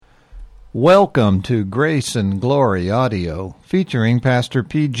Welcome to Grace and Glory Audio, featuring Pastor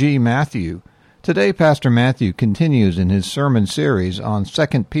P.G. Matthew. Today, Pastor Matthew continues in his sermon series on 2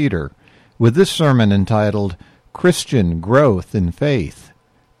 Peter, with this sermon entitled, Christian Growth in Faith,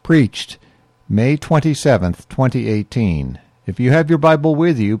 preached May 27th, 2018. If you have your Bible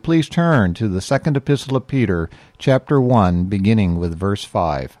with you, please turn to the second epistle of Peter, chapter 1, beginning with verse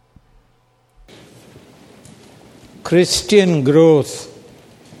 5. Christian growth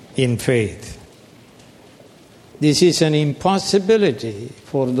in faith. This is an impossibility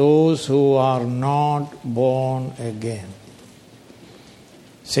for those who are not born again.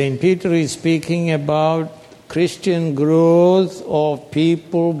 St. Peter is speaking about Christian growth of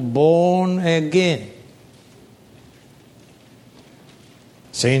people born again.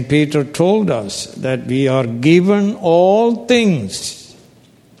 St. Peter told us that we are given all things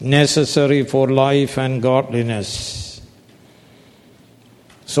necessary for life and godliness.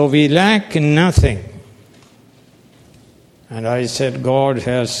 So we lack nothing. And I said God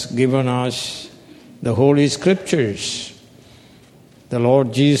has given us the Holy Scriptures, the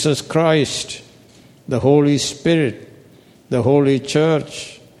Lord Jesus Christ, the Holy Spirit, the Holy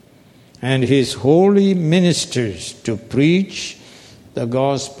Church, and His holy ministers to preach the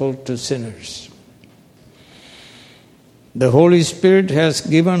gospel to sinners. The Holy Spirit has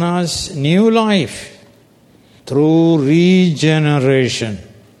given us new life through regeneration.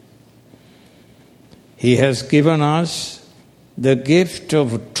 He has given us the gift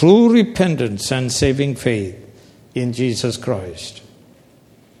of true repentance and saving faith in Jesus Christ.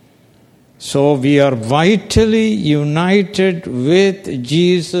 So we are vitally united with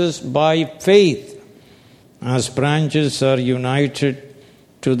Jesus by faith, as branches are united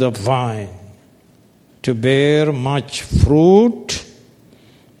to the vine, to bear much fruit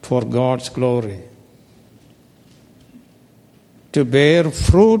for God's glory. To bear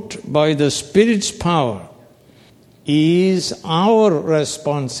fruit by the Spirit's power is our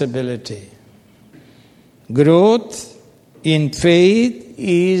responsibility. Growth in faith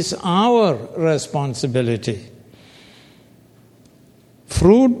is our responsibility.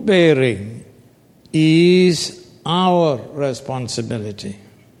 Fruit bearing is our responsibility.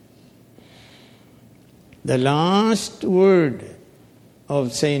 The last word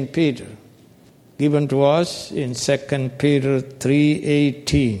of St. Peter, given to us in 2 Peter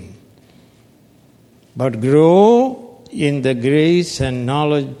 3:18. But grow in the grace and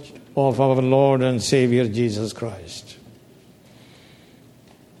knowledge of our Lord and Savior Jesus Christ.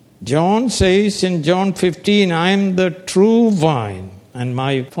 John says in John 15, I am the true vine, and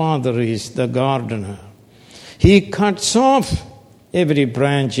my Father is the gardener. He cuts off every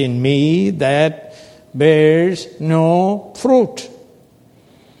branch in me that bears no fruit,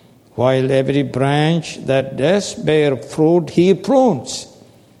 while every branch that does bear fruit, He prunes,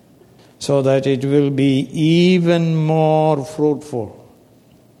 so that it will be even more fruitful.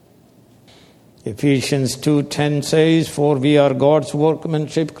 Ephesians 2:10 says, For we are God's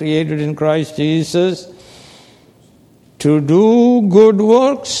workmanship created in Christ Jesus to do good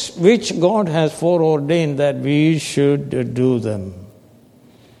works, which God has foreordained that we should do them.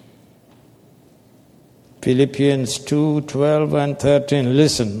 Philippians 2:12 and 13.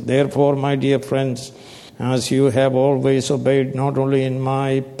 Listen, therefore, my dear friends, as you have always obeyed, not only in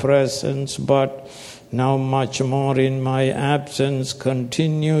my presence, but now much more in my absence,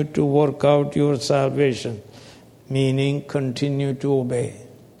 continue to work out your salvation, meaning continue to obey,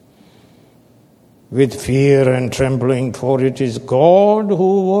 with fear and trembling, for it is God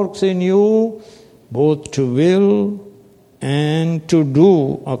who works in you, both to will and to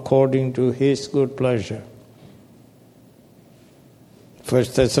do according to His good pleasure.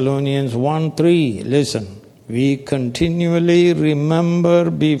 1 Thessalonians 1:3, listen. We continually remember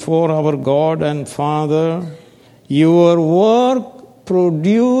before our God and Father your work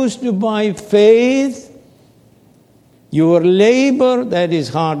produced by faith, your labor, that is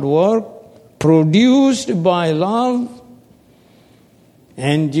hard work, produced by love,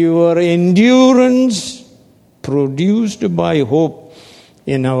 and your endurance produced by hope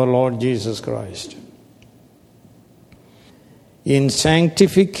in our Lord Jesus Christ. In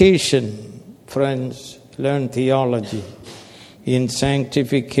sanctification, friends, learn theology. In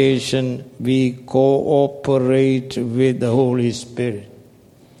sanctification, we cooperate with the Holy Spirit.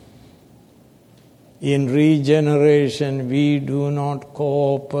 In regeneration, we do not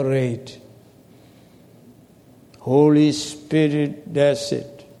cooperate. Holy Spirit does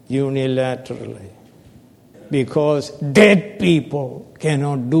it unilaterally. Because dead people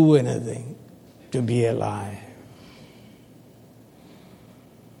cannot do anything to be alive.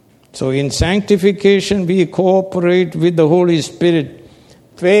 So in sanctification, we cooperate with the Holy Spirit.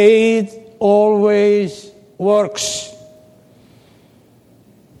 Faith always works.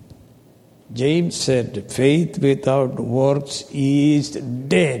 James said, faith without works is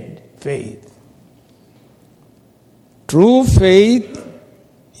dead faith. True faith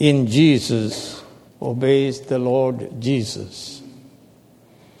in Jesus obeys the Lord Jesus.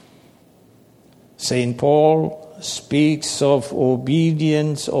 St. Paul speaks of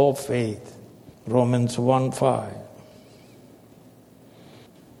obedience of faith. Romans 1:5.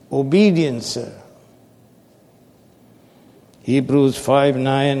 Obedience. Hebrews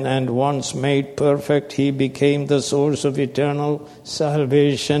 5:9, and once made perfect, he became the source of eternal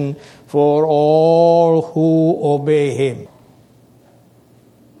salvation for all who obey him.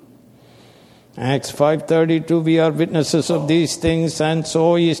 Acts 5:32, we are witnesses of these things, and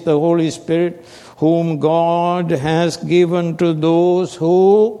so is the Holy Spirit, whom God has given to those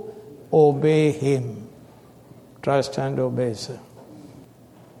who obey him. Trust and obey, sir.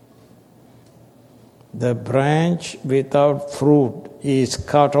 The branch without fruit is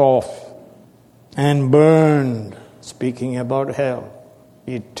cut off and burned. Speaking about hell,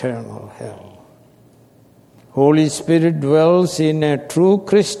 eternal hell. Holy Spirit dwells in a true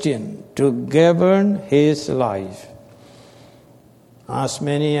Christian to govern his life. As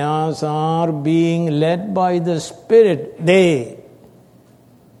many as are being led by the Spirit, they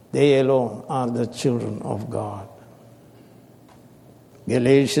alone are the children of God.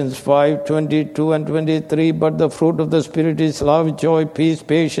 Galatians 5:22 and 23, but the fruit of the Spirit is love, joy, peace,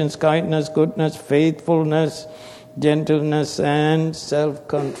 patience, kindness, goodness, faithfulness, gentleness, and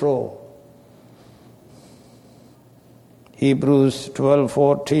self-control. Hebrews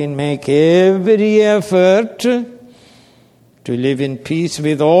 12:14, make every effort to live in peace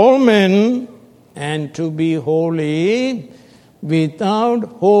with all men and to be holy. Without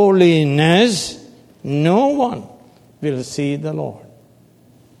holiness, no one will see the Lord.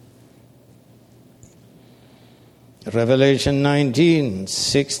 Revelation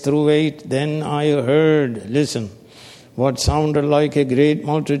 19:6-8, then I heard, listen, what sounded like a great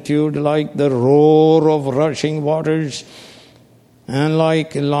multitude, like the roar of rushing waters, and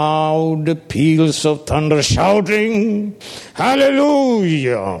like loud peals of thunder, shouting,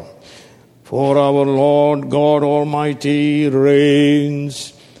 Hallelujah! For our Lord God Almighty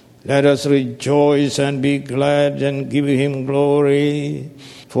reigns. Let us rejoice and be glad and give him glory.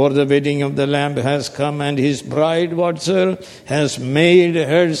 For the wedding of the Lamb has come, and his bride, what, sir, has made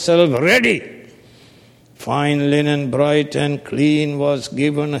herself ready. Fine linen, bright and clean, was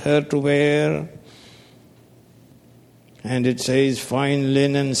given her to wear. And it says, fine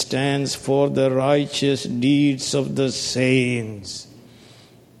linen stands for the righteous deeds of the saints.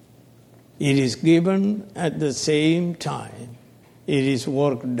 It is given at the same time. It is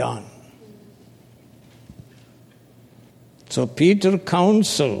work done. So Peter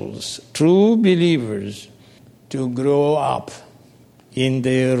counsels true believers to grow up in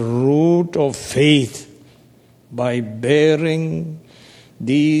their root of faith by bearing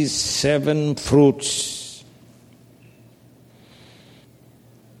these 7 fruits.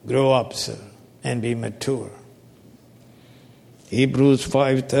 Grow up, sir, and be mature. Hebrews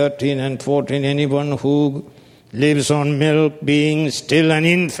 5:13 and 14, anyone who lives on milk, being still an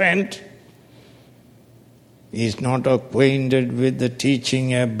infant, is not acquainted with the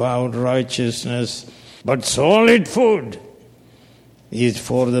teaching about righteousness, but solid food is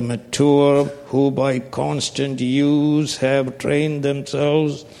for the mature, who by constant use have trained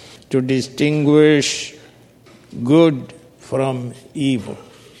themselves to distinguish good from evil.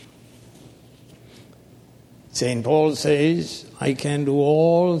 St. Paul says, I can do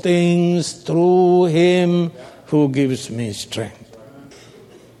all things through him who gives me strength.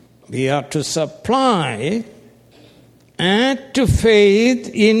 We are to supply, add to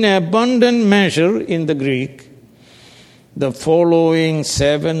faith in abundant measure in the Greek, the following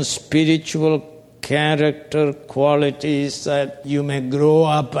 7 spiritual character qualities that you may grow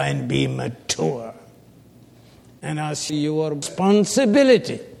up and be mature. And as your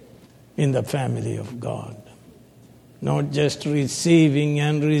responsibility in the family of God. Not just receiving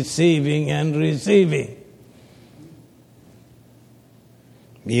and receiving and receiving.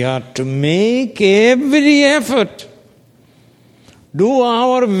 We are to make every effort, do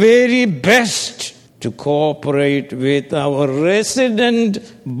our very best to cooperate with our resident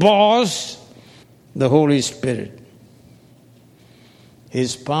boss, the Holy Spirit.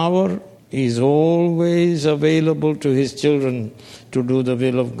 His power is always available to his children to do the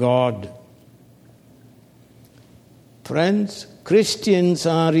will of God. Friends, Christians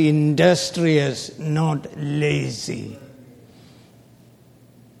are industrious, not lazy.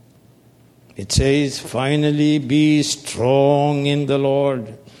 It says, finally, be strong in the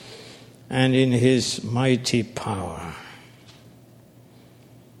Lord and in his mighty power.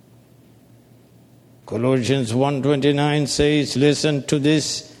 Colossians 1:29 says, listen to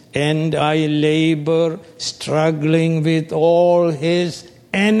this, and I labor, struggling with all his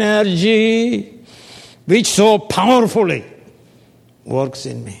energy, which so powerfully works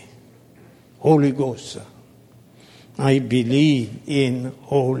in me. Holy Ghost, sir. I believe in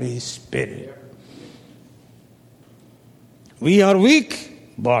Holy Spirit. We are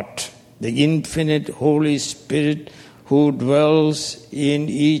weak, but the infinite Holy Spirit who dwells in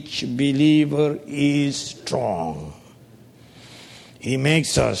each believer is strong. He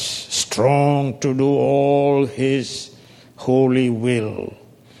makes us strong to do all his holy will.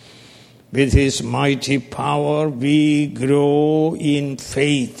 With his mighty power, we grow in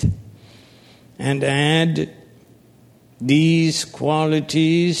faith and add these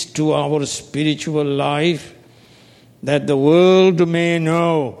qualities to our spiritual life, that the world may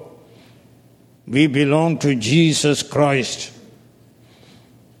know we belong to Jesus Christ.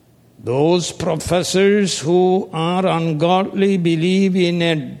 Those professors who are ungodly believe in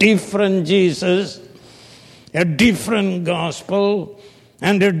a different Jesus, a different gospel,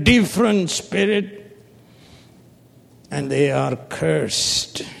 and a different spirit, and they are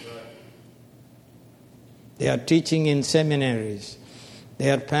cursed. They are teaching in seminaries. They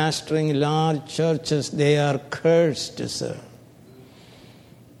are pastoring large churches. They are cursed, sir.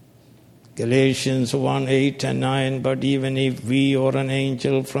 Galatians 1:8 and 9, but even if we or an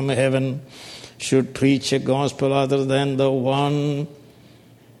angel from heaven should preach a gospel other than the one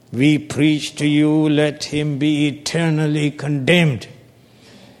we preach to you, let him be eternally condemned.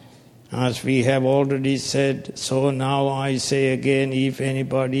 As we have already said, so now I say again, if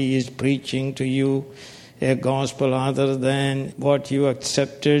anybody is preaching to you a gospel other than what you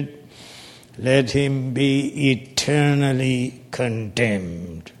accepted, let him be eternally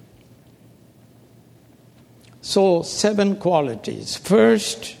condemned. So, 7 qualities.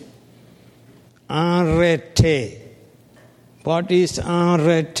 First, arete. What is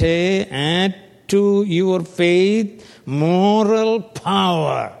arete? Add to your faith moral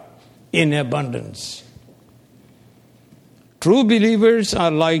power in abundance. True believers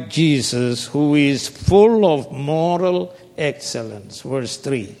are like Jesus, who is full of moral excellence. Verse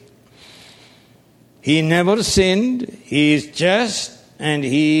 3. He never sinned, he is just, and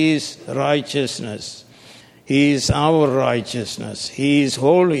he is righteousness. He is our righteousness. He is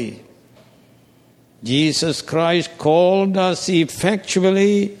holy. Jesus Christ called us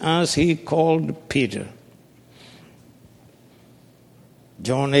effectually as he called Peter.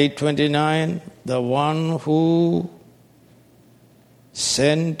 John 8:29, the one who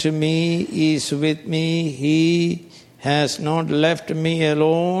sent me is with me. He has not left me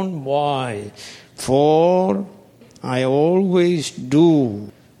alone. Why? For I always do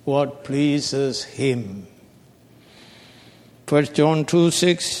what pleases him. 1 John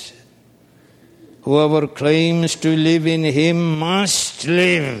 2:6, whoever claims to live in him must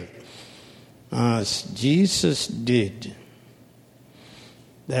live as Jesus did.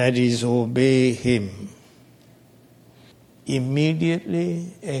 That is, obey him. Immediately,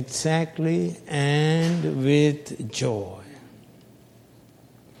 exactly, and with joy.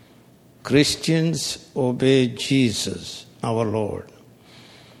 Christians obey Jesus, our Lord.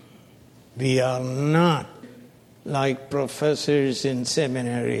 We are not like professors in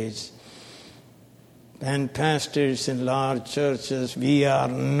seminaries and pastors in large churches. We are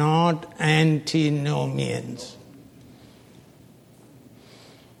not antinomians.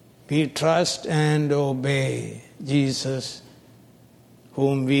 We trust and obey Jesus,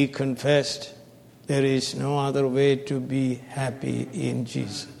 whom we confessed. There is no other way to be happy in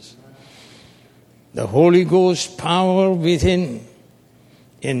Jesus. The Holy Ghost power within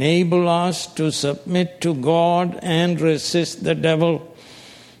enable us to submit to God and resist the devil,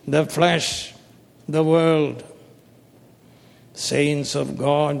 the flesh, the world. Saints of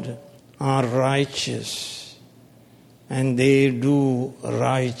God are righteous, and they do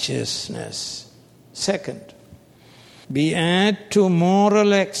righteousness. Second, we add to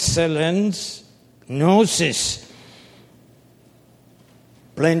moral excellence gnosis,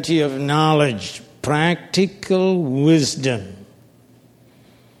 plenty of knowledge, practical wisdom.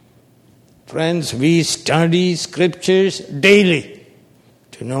 Friends, we study scriptures daily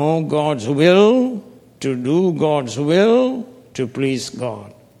to know God's will, to do God's will, to please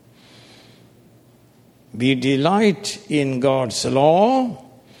God. We delight in God's law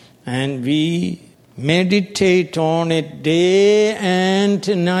and we meditate on it day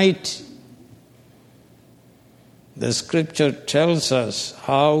and night. The scripture tells us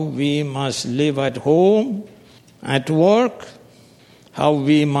how we must live at home, at work, how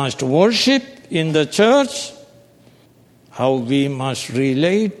we must worship in the church, how we must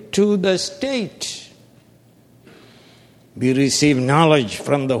relate to the state. We receive knowledge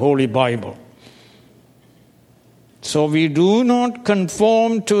from the Holy Bible. So we do not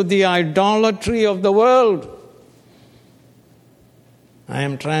conform to the idolatry of the world. I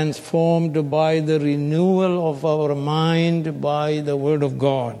am transformed by the renewal of our mind by the Word of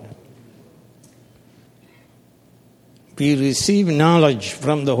God. We receive knowledge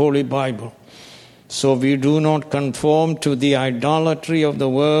from the Holy Bible. So we do not conform to the idolatry of the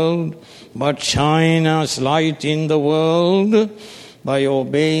world, but shine as light in the world by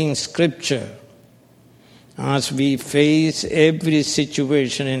obeying Scripture as we face every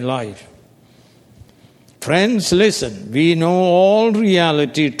situation in life. Friends, listen, we know all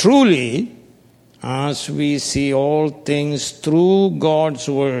reality truly as we see all things through God's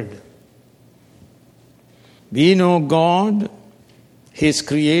Word. We know God, His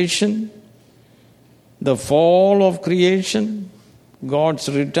creation, the fall of creation, God's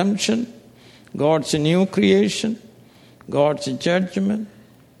redemption, God's new creation, God's judgment,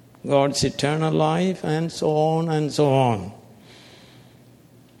 God's eternal life, and so on and so on.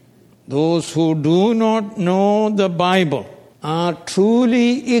 Those who do not know the Bible are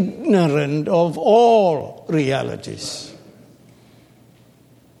truly ignorant of all realities.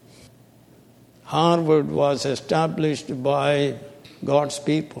 Harvard was established by God's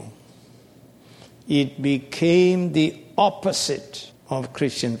people. It became the opposite of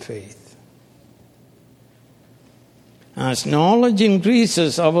Christian faith. As knowledge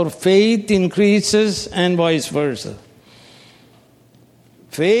increases, our faith increases, and vice versa.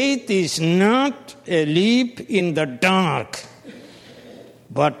 Faith is not a leap in the dark,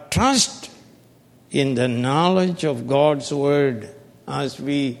 but trust in the knowledge of God's Word, as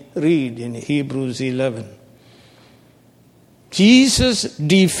we read in Hebrews 11. Jesus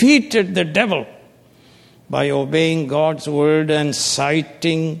defeated the devil by obeying God's Word and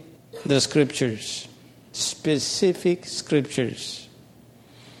citing the Scriptures, specific Scriptures.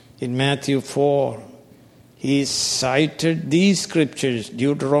 In Matthew 4, he cited these Scriptures,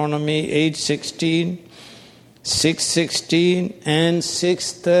 Deuteronomy 8:16, 6:16, and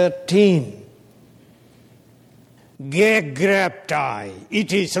 6:13. Gegraptai,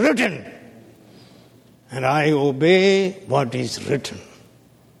 it is written, and I obey what is written.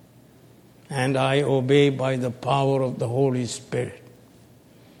 And I obey by the power of the Holy Spirit.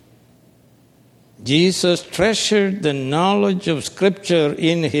 Jesus treasured the knowledge of Scripture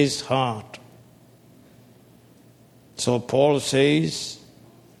in his heart. So Paul says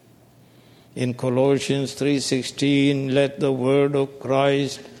in Colossians 3:16, let the word of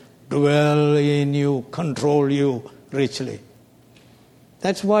Christ dwell in you, control you richly.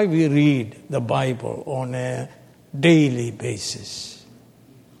 That's why we read the Bible on a daily basis.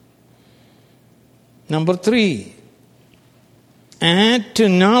 Number 3, add to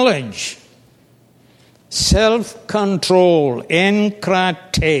knowledge self-control,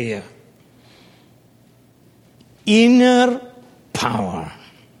 enkrateia, inner power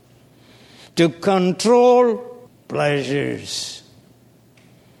to control pleasures.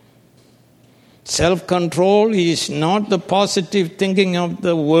 Self-control is not the positive thinking of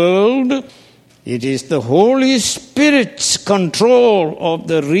the world. It is the Holy Spirit's control of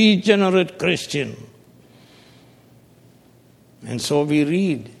the regenerate Christian. And so we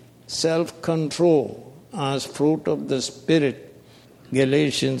read self-control as fruit of the Spirit,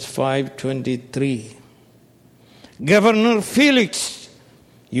 Galatians 5:23. Governor Felix,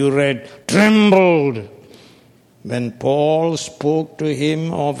 you read, trembled when Paul spoke to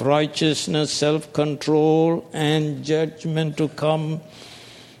him of righteousness, self-control, and judgment to come,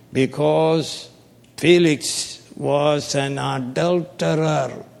 because Felix was an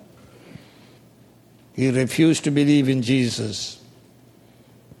adulterer. He refused to believe in Jesus.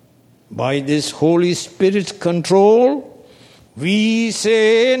 By this Holy Spirit's control, we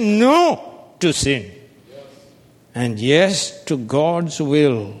say no to sin. And yes to God's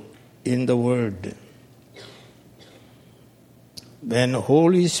will in the Word. When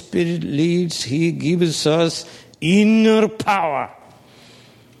Holy Spirit leads, He gives us inner power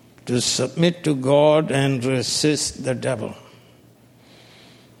to submit to God and resist the devil.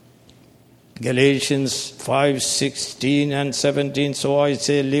 Galatians 5:16 and 17, so I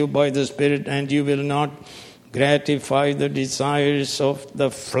say, live by the Spirit, and you will not gratify the desires of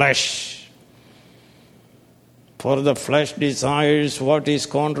the flesh. For the flesh desires what is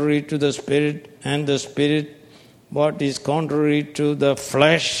contrary to the Spirit, and the Spirit what is contrary to the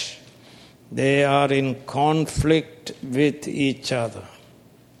flesh. They are in conflict with each other.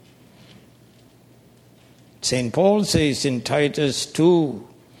 St. Paul says in Titus 2,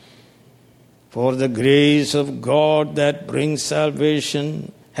 for the grace of God that brings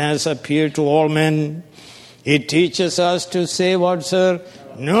salvation has appeared to all men. It teaches us to say what, sir?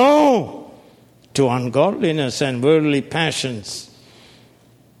 No to ungodliness and worldly passions,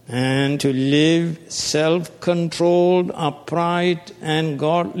 and to live self-controlled, upright, and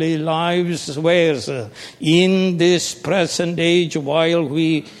godly lives where, sir? In this present age, while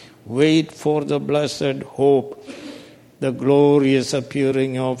we wait for the blessed hope, the glorious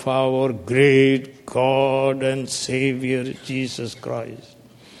appearing of our great God and Savior Jesus Christ,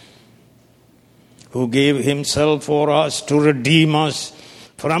 who gave himself for us to redeem us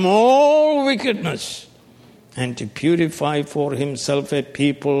from all wickedness and to purify for himself a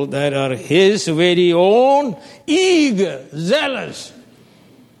people that are his very own, eager, zealous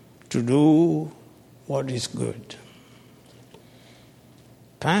to do what is good.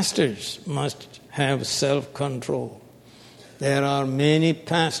 Pastors must have self-control. There are many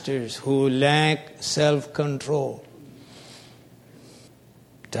pastors who lack self-control.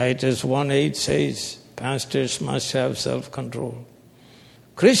 Titus 1:8 says, pastors must have self-control.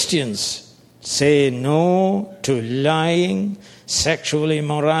 Christians say no to lying, sexual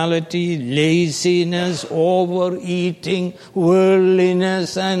immorality, laziness, overeating,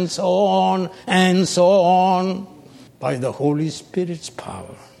 worldliness, and so on, by the Holy Spirit's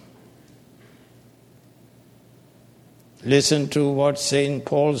power. Listen to what St.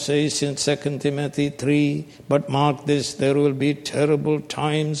 Paul says in 2 Timothy 3. But mark this, there will be terrible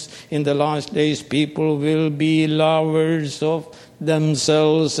times in the last days. People will be lovers of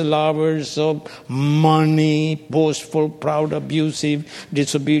themselves, lovers of money, boastful, proud, abusive,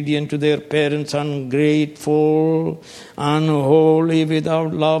 disobedient to their parents, ungrateful, unholy,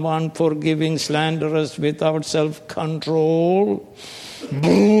 without love, unforgiving, slanderous, without self-control,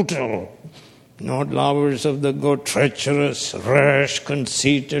 brutal, not lovers of the good, treacherous, rash,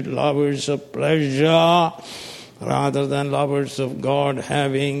 conceited, lovers of pleasure rather than lovers of God,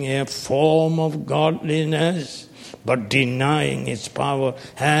 having a form of godliness but denying its power,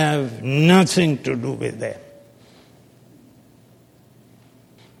 have nothing to do with them.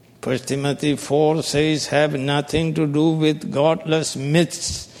 1 Timothy 4 says, have nothing to do with godless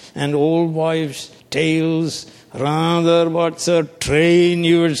myths and old wives' tales. Rather, what, sir? Train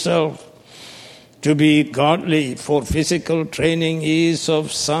yourself to be godly, for physical training is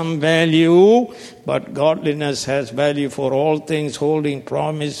of some value, but godliness has value for all things, holding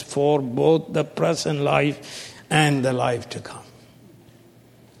promise for both the present life and the life to come.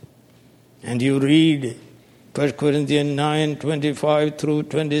 And you read 1 Corinthians 9:25 through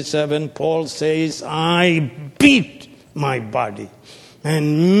 27, Paul says, I beat my body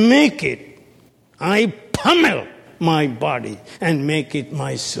and make it, I pummel my body and make it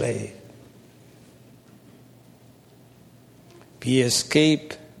my slave. We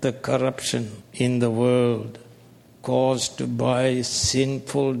escape the corruption in the world caused by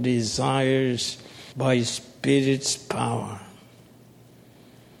sinful desires, by Spirit's power.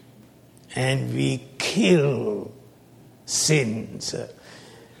 And we kill sins.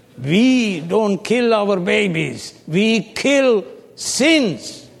 We don't kill our babies. We kill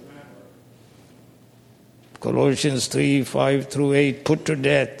sins. Colossians 3:5 through 8, put to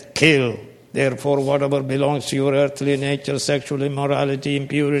death, kill. Therefore, whatever belongs to your earthly nature, sexual immorality,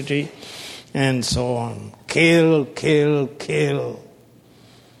 impurity, and so on. Kill, kill, kill.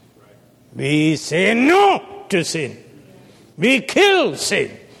 We say no to sin. We kill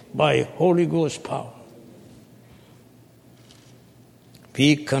sin by Holy Ghost power.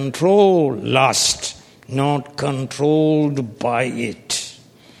 We control lust, not controlled by it.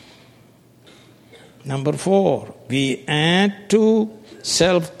 Number 4, we add to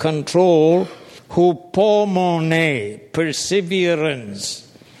self-control hupomone,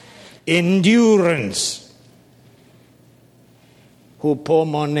 perseverance, endurance.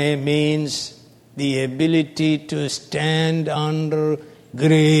 Hupomone means the ability to stand under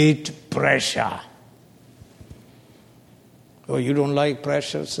great pressure. Oh, you don't like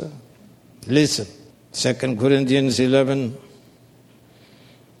pressure, sir? Listen, 2 Corinthians 11.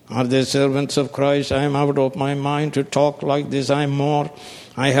 Are they servants of Christ? I am out of my mind to talk like this. I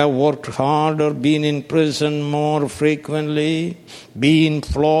have worked harder, been in prison more frequently, been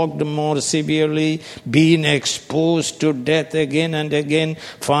flogged more severely, been exposed to death again and again.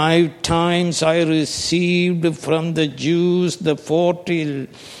 5 times I received from the Jews the 40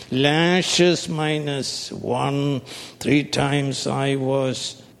 lashes minus 1. 3 times I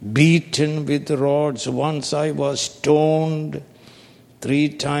was beaten with rods. Once I was stoned. 3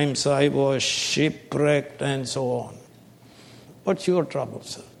 times I was shipwrecked, and so on. What's your trouble,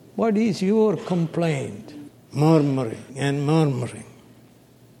 sir? What is your complaint? murmuring and murmuring.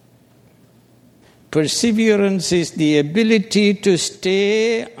 Perseverance is the ability to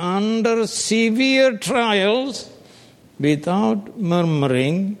stay under severe trials without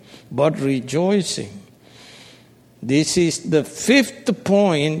murmuring but rejoicing. This is the fifth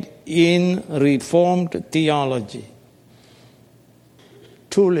point in Reformed theology.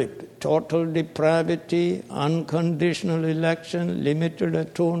 TULIP, total depravity, unconditional election, limited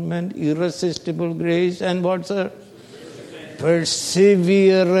atonement, irresistible grace, and what's that?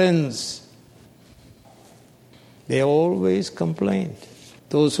 Perseverance. They always complained.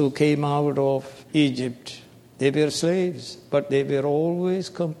 Those who came out of Egypt, they were slaves, but they were always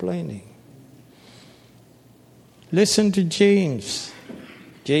complaining. Listen to James.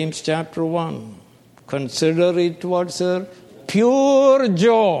 James chapter 1. Consider it what, sir? Pure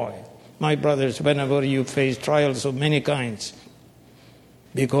joy, my brothers, whenever you face trials of many kinds,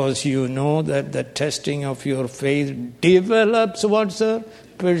 because you know that the testing of your faith develops what, sir?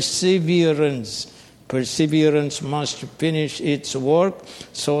 Perseverance. Perseverance must finish its work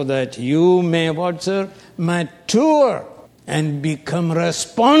so that you may what, sir? Mature and become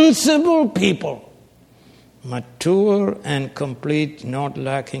responsible people. Mature and complete, not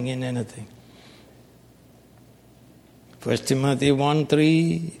lacking in anything. 1 Timothy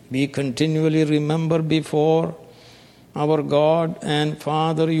 1:3, we continually remember before our God and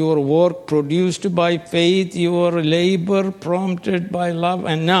Father your work produced by faith, your labor prompted by love,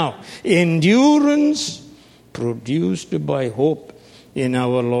 and now endurance produced by hope in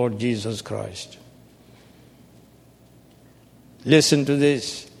our Lord Jesus Christ. Listen to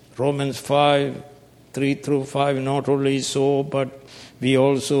this, Romans 5:3-5, not only so, but we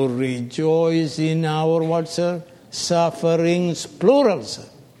also rejoice in our what, sir? Sufferings, plural, sir.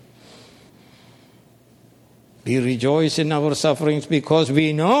 We rejoice in our sufferings because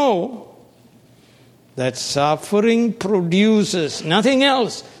we know that suffering produces nothing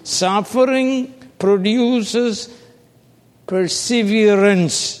else. Suffering produces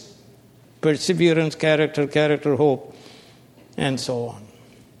perseverance. Perseverance, character, hope, and so on.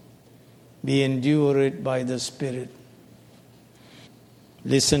 We endure it by the Spirit.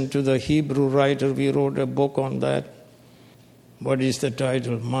 Listen to the Hebrew writer. We wrote a book on that. What is the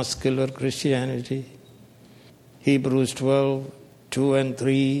title? Muscular Christianity. Hebrews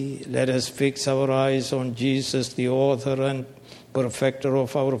 12:2-3. Let us fix our eyes on Jesus, the author and perfecter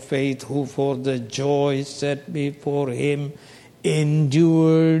of our faith, who for the joy set before him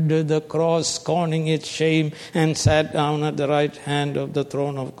endured the cross, scorning its shame, and sat down at the right hand of the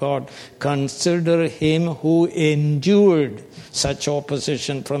throne of God. Consider him who endured such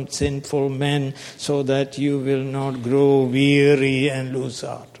opposition from sinful men, so that you will not grow weary and lose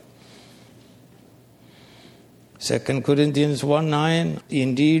heart. 2 Corinthians 1:9,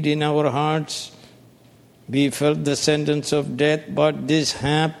 indeed in our hearts we felt the sentence of death, but this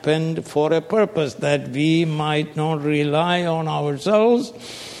happened for a purpose, that we might not rely on ourselves,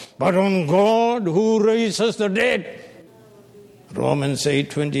 but on God who raises the dead. Romans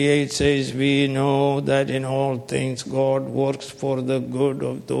 8:28 says, we know that in all things God works for the good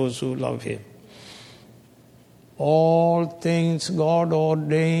of those who love him. All things God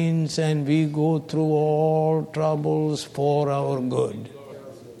ordains, and we go through all troubles for our good.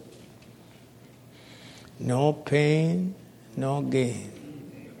 No pain, no gain.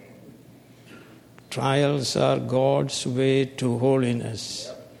 Trials are God's way to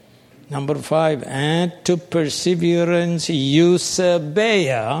holiness. Number 5, add to perseverance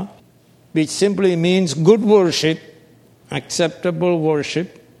eusebeia, which simply means good worship, acceptable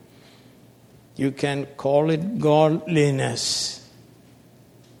worship. You can call it godliness.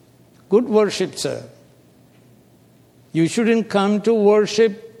 Good worship, sir. You shouldn't come to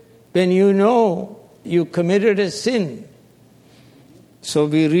worship when you know you committed a sin. So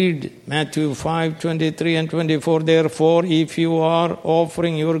we read Matthew 5:23-24. Therefore, if you are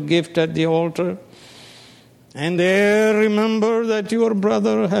offering your gift at the altar, and there remember that your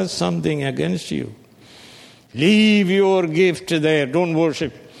brother has something against you, leave your gift there. Don't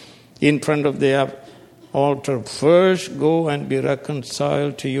worship in front of the altar. First go and be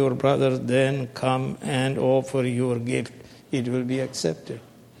reconciled to your brother, then come and offer your gift. It will be accepted.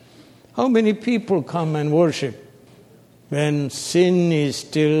 How many people come and worship when sin is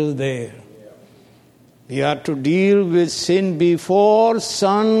still there? We are to deal with sin before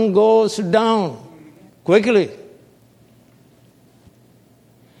sun goes down. Quickly.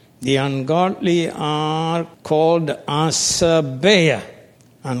 The ungodly are called asabeia.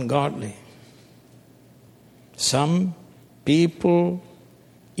 Ungodly. Some people,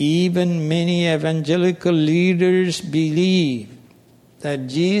 even many evangelical leaders, believe that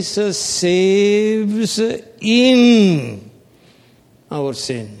Jesus saves in our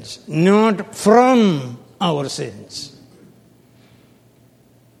sins, not from our sins.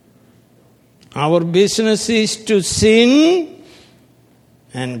 Our business is to sin,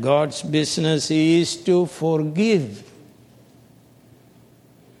 and God's business is to forgive.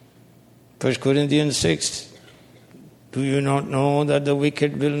 1 Corinthians 6, do you not know that the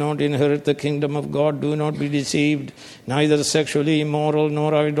wicked will not inherit the kingdom of God? Do not be deceived. Neither sexually immoral,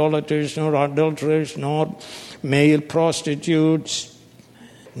 nor idolaters, nor adulterers, nor male prostitutes,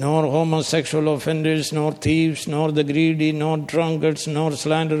 nor homosexual offenders, nor thieves, nor the greedy, nor drunkards, nor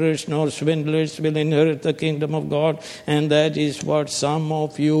slanderers, nor swindlers will inherit the kingdom of God. And that is what some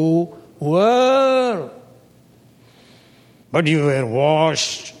of you were. But you were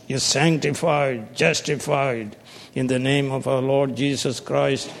washed, you sanctified, justified in the name of our Lord Jesus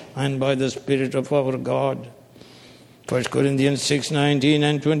Christ and by the Spirit of our God. 1 Corinthians 6:19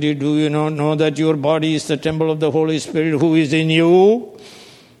 and 20, do you not know that your body is the temple of the Holy Spirit who is in you,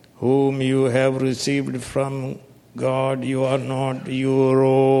 whom you have received from God? You are not your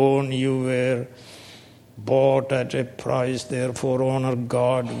own, you were bought at a price, therefore honor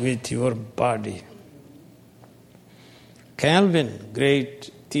God with your body. Calvin, great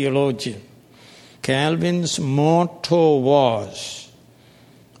theologian, Calvin's motto was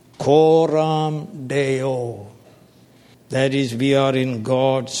Coram Deo. That is, we are in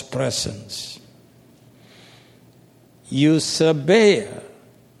God's presence. Eusebia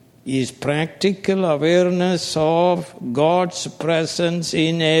is practical awareness of God's presence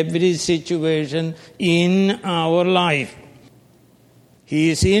in every situation in our life. He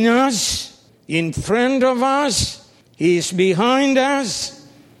is in us, in front of us, He is behind us,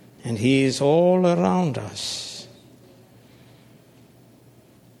 and He is all around us.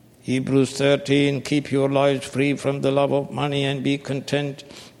 Hebrews 13, keep your lives free from the love of money and be content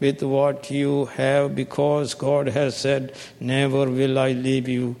with what you have, because God has said, never will I leave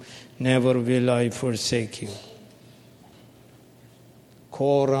you, never will I forsake you.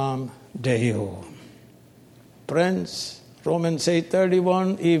 Coram Deo. Friends, Romans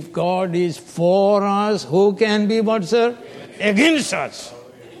 8:31, if God is for us, who can be what, sir? Against us.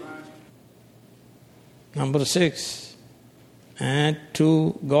 Number 6, add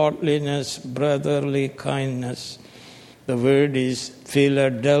to godliness brotherly kindness. The word is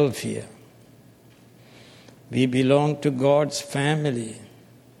Philadelphia. We belong to God's family.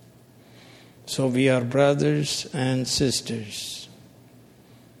 So we are brothers and sisters.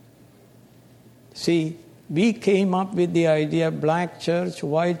 See, we came up with the idea black church,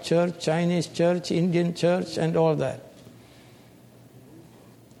 white church, Chinese church, Indian church, and all that.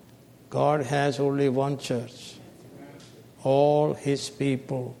 God has only one church. All His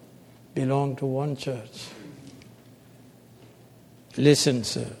people belong to one church. Listen,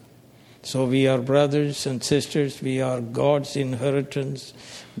 sir. So we are brothers and sisters. We are God's inheritance,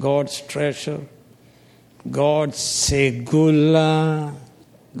 God's treasure, God's segula,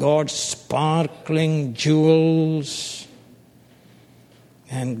 God's sparkling jewels.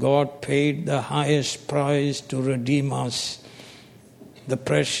 And God paid the highest price to redeem us, the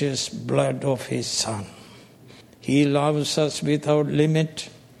precious blood of His Son. He loves us without limit.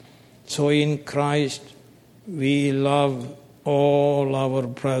 So in Christ we love all our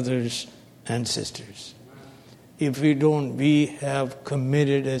brothers and sisters. If we don't, we have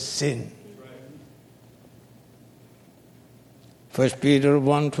committed a sin. 1 Peter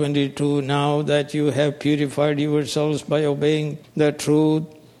 1:22, now that you have purified yourselves by obeying the truth,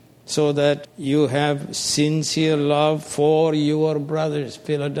 so that you have sincere love for your brothers,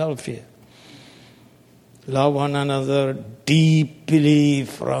 Philadelphia. Love one another deeply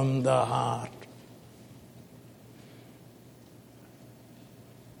from the heart.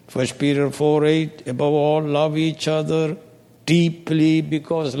 1 Peter 4:8, above all, love each other deeply,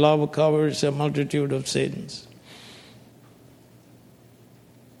 because love covers a multitude of sins.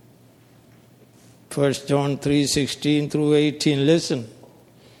 1 John 3:16 through 18, listen,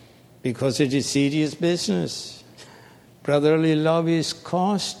 because it is serious business. Brotherly love is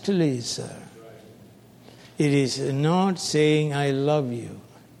costly, sir. It is not saying I love you.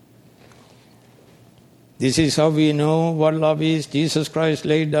 This is how we know what love is. Jesus Christ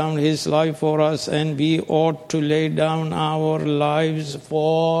laid down His life for us, and we ought to lay down our lives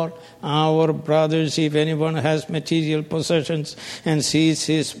for our brothers. If anyone has material possessions and sees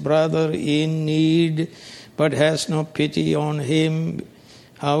his brother in need but has no pity on him,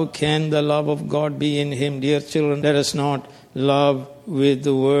 how can the love of God be in him? Dear children, let us not love with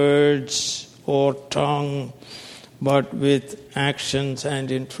the words or tongue, but with actions and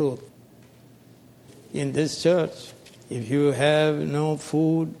in truth. In this church, If you have no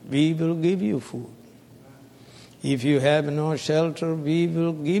food, we will give you food. If you have no shelter, we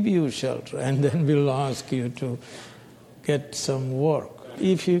will give you shelter. And then we'll ask you to get some work,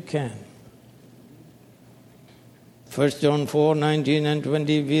 if you can. 1 John 4, 19 and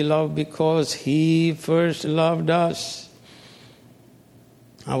 20, we love because He first loved us.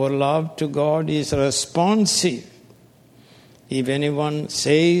 Our love to God is responsive. If anyone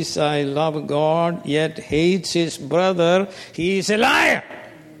says, I love God, yet hates his brother, he is a liar.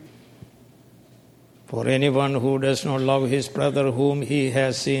 For anyone who does not love his brother whom he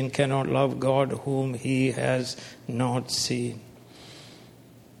has seen cannot love God whom he has not seen.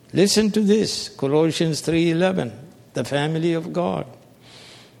 Listen to this, Colossians 3:11, the family of God.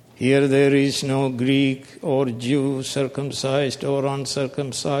 Here there is no Greek or Jew, circumcised or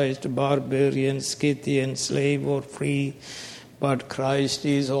uncircumcised, barbarian, Scythian, slave or free, but Christ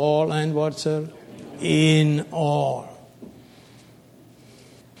is all and what, sir? In all.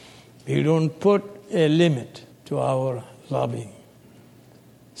 We don't put a limit to our loving.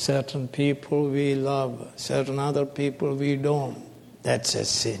 Certain people we love, certain other people we don't. That's a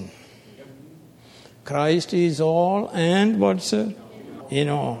sin. Christ is all and what, sir? In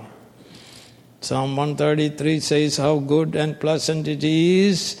all. Psalm 133 says how good and pleasant it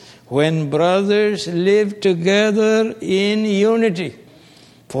is when brothers live together in unity.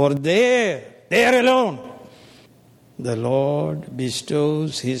 For there alone, the Lord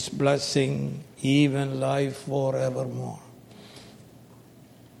bestows His blessing, even life forevermore.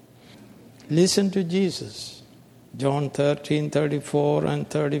 Listen to Jesus. John 13:34 and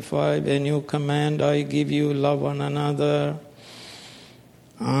 35, a new command I give you, love one another.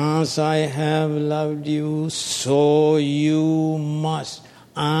 As I have loved you, so you must.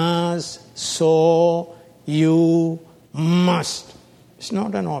 As so you must. It's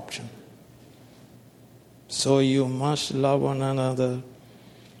not an option. So you must love one another.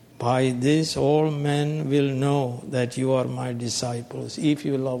 By this all men will know that you are my disciples, if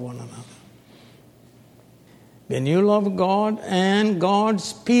you love one another. When you love God and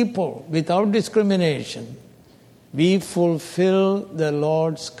God's people without discrimination, we fulfill the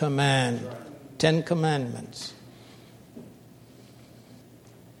Lord's command, 10 commandments.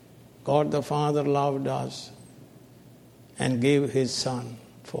 God the Father loved us and gave His Son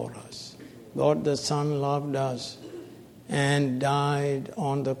for us. God the Son loved us and died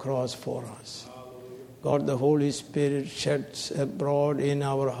on the cross for us. God the Holy Spirit sheds abroad in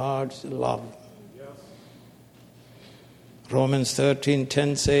our hearts love. Romans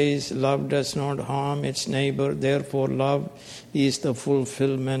 13:10 says, love does not harm its neighbor, therefore love is the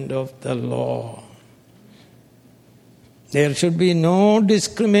fulfillment of the law. There should be no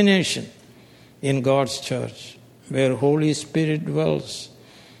discrimination in God's church, where Holy Spirit dwells,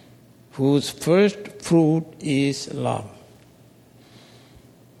 whose first fruit is love.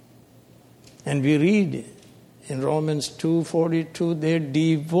 And we read in Romans 2:42, they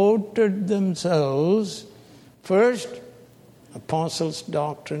devoted themselves first, apostles'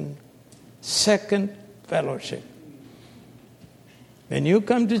 doctrine, second, fellowship. When you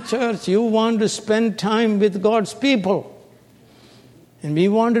come to church, you want to spend time with God's people. And we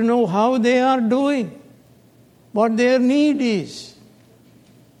want to know how they are doing, what their need is.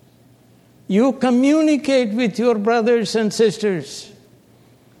 You communicate with your brothers and sisters,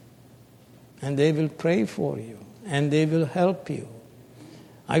 and they will pray for you, and they will help you.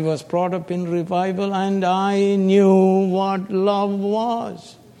 I was brought up in revival and I knew what love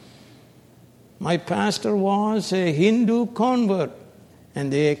was. My pastor was a Hindu convert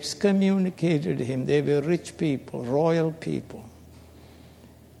and they excommunicated him. They were rich people, royal people.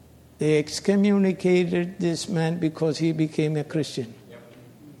 They excommunicated this man because he became a Christian.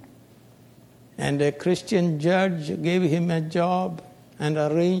 And a Christian judge gave him a job and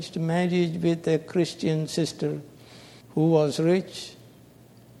arranged marriage with a Christian sister who was rich.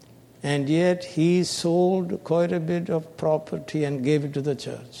 And yet he sold quite a bit of property and gave it to the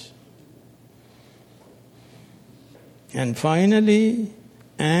church. And finally,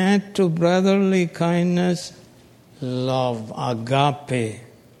 add to brotherly kindness, love, agape.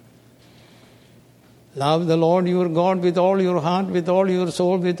 Love the Lord your God with all your heart, with all your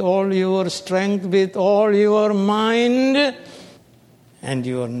soul, with all your strength, with all your mind, and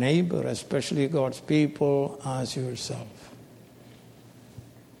your neighbor, especially God's people, as yourself.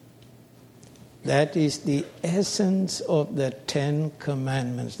 That is the essence of the 10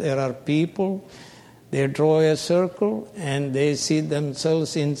 commandments. There are people, they draw a circle and they see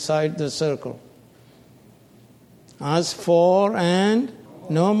themselves inside the circle. As for and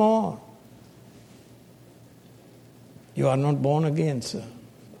no more. You are not born again, sir.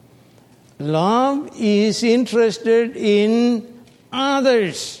 Love is interested in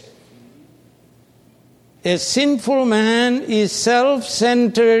others. A sinful man is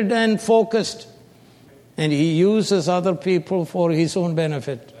self-centered and focused, and he uses other people for his own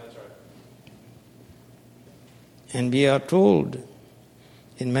benefit. That's right. And we are told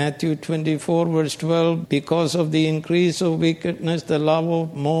in Matthew 24, verse 12, because of the increase of wickedness, the love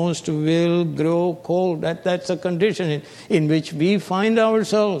of most will grow cold. That's a condition in which we find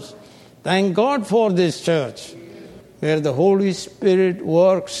ourselves. Thank God for this church, where the Holy Spirit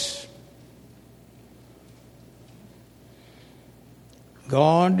works.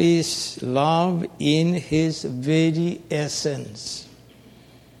 God is love in His very essence.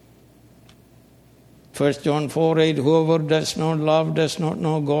 1 John 4:8, whoever does not love does not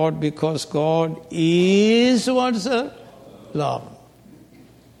know God, because God is what, sir? Love.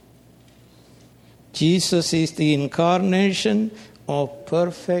 Jesus is the incarnation of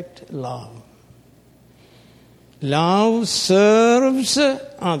perfect love. Love serves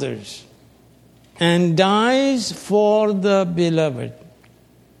others and dies for the beloved.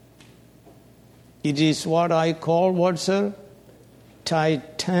 It is what I call, what, sir?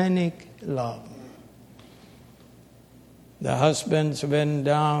 Titanic love. The husbands went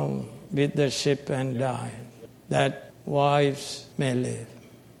down with the ship and died, that wives may live.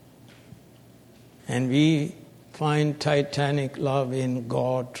 And we find titanic love in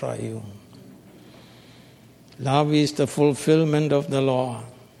God triune. Love is the fulfillment of the law,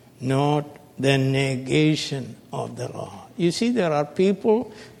 not the negation of the law. You see, there are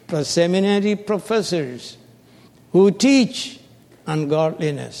people, seminary professors, who teach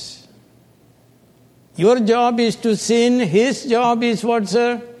ungodliness. Your job is to sin. His job is what,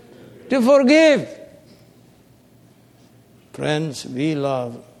 sir? To forgive. Friends, we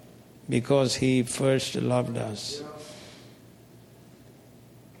love because He first loved us.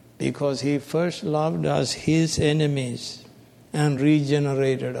 Because He first loved us, His enemies, and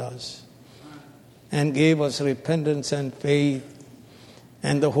regenerated us, and gave us repentance and faith,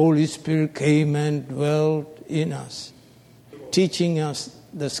 and the Holy Spirit came and dwelt in us, teaching us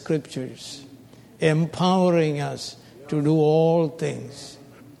the Scriptures, empowering us to do all things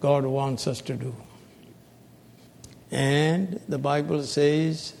God wants us to do. And the Bible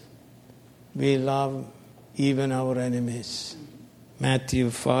says we love even our enemies. Matthew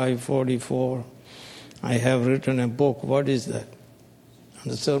 5:44. I have written a book. What is that?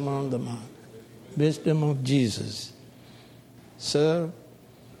 The Sermon on the Mount. Wisdom of Jesus. Sir,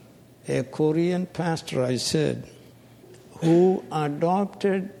 a Korean pastor, I said, who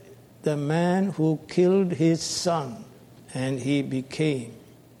adopted the man who killed his son, and he became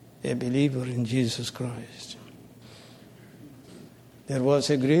a believer in Jesus Christ. There was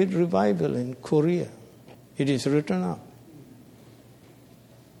a great revival in Korea. It is written up.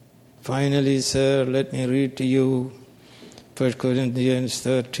 Finally, sir, let me read to you 1 Corinthians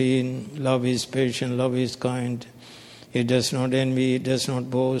 13. Love is patient, love is kind. It does not envy, it does not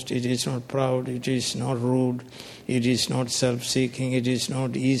boast, it is not proud, it is not rude, it is not self-seeking, it is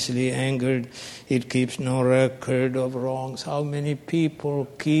not easily angered, it keeps no record of wrongs. How many people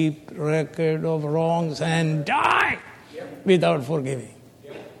keep record of wrongs and die without forgiving?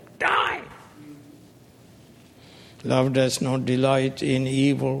 Die! Love does not delight in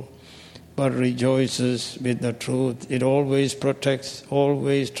evil, but rejoices with the truth. It always protects,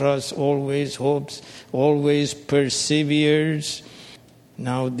 always trusts, always hopes, always perseveres.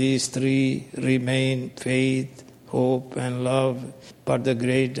 Now these three remain: faith, hope, and love, but the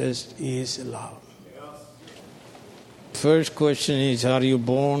greatest is love. First question is, are you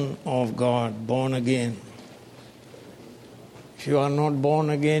born of God, born again? If you are not born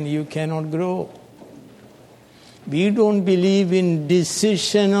again, you cannot grow. We don't believe in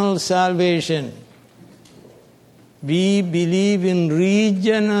decisional salvation. We believe in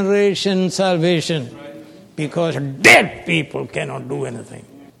regeneration salvation, because dead people cannot do anything.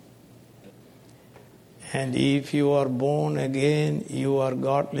 And if you are born again, you are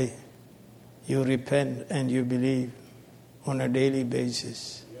godly. You repent and you believe on a daily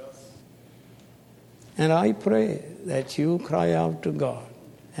basis. And I pray that you cry out to God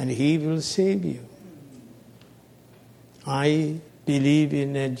and He will save you. I believe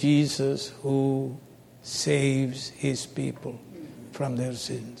in a Jesus who saves His people from their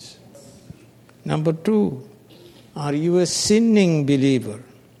sins. Number 2, are you a sinning believer?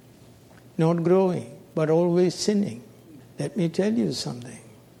 Not growing, but always sinning. Let me tell you something.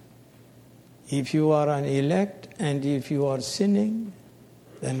 If you are an elect and if you are sinning,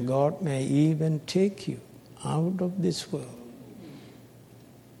 then God may even take you out of this world.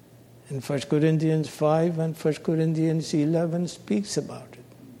 And 1 Corinthians 5 and 1 Corinthians 11 speaks about it.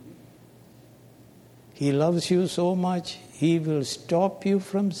 He loves you so much, He will stop you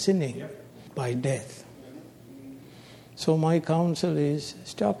from sinning by death. So my counsel is,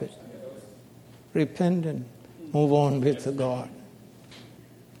 stop it. Repent and move on with God.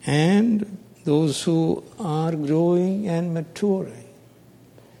 And those who are growing and maturing,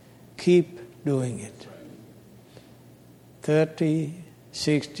 keep doing it. 30,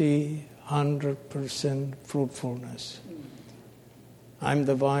 60, 100% fruitfulness. I'm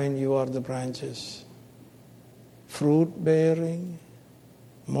the vine, you are the branches. Fruit bearing,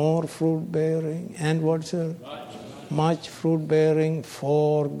 more fruit bearing, and what's it? Much fruit bearing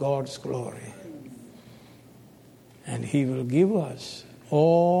for God's glory. And He will give us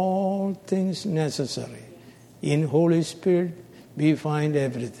all things necessary. In Holy Spirit, we find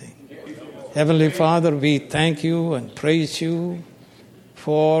everything. Heavenly Father, we thank you and praise you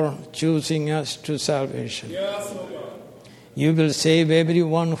for choosing us to salvation. You will save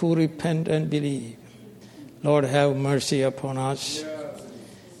everyone who repent and believe. Lord, have mercy upon us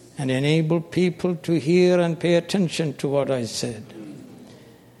and enable people to hear and pay attention to what I said.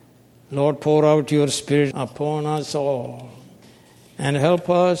 Lord, pour out your Spirit upon us all and help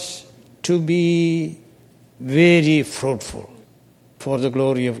us to be very fruitful for the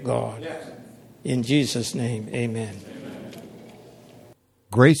glory of God. In Jesus' name, amen.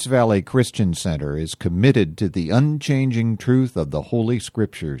 Grace Valley Christian Center is committed to the unchanging truth of the Holy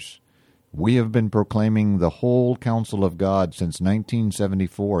Scriptures. We have been proclaiming the whole counsel of God since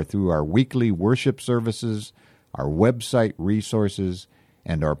 1974 through our weekly worship services, our website resources,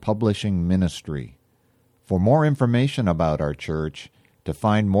 and our publishing ministry. For more information about our church, to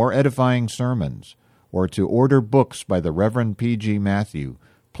find more edifying sermons, or to order books by the Reverend P.G. Matthew,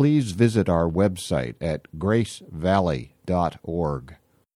 please visit our website at gracevalley.org.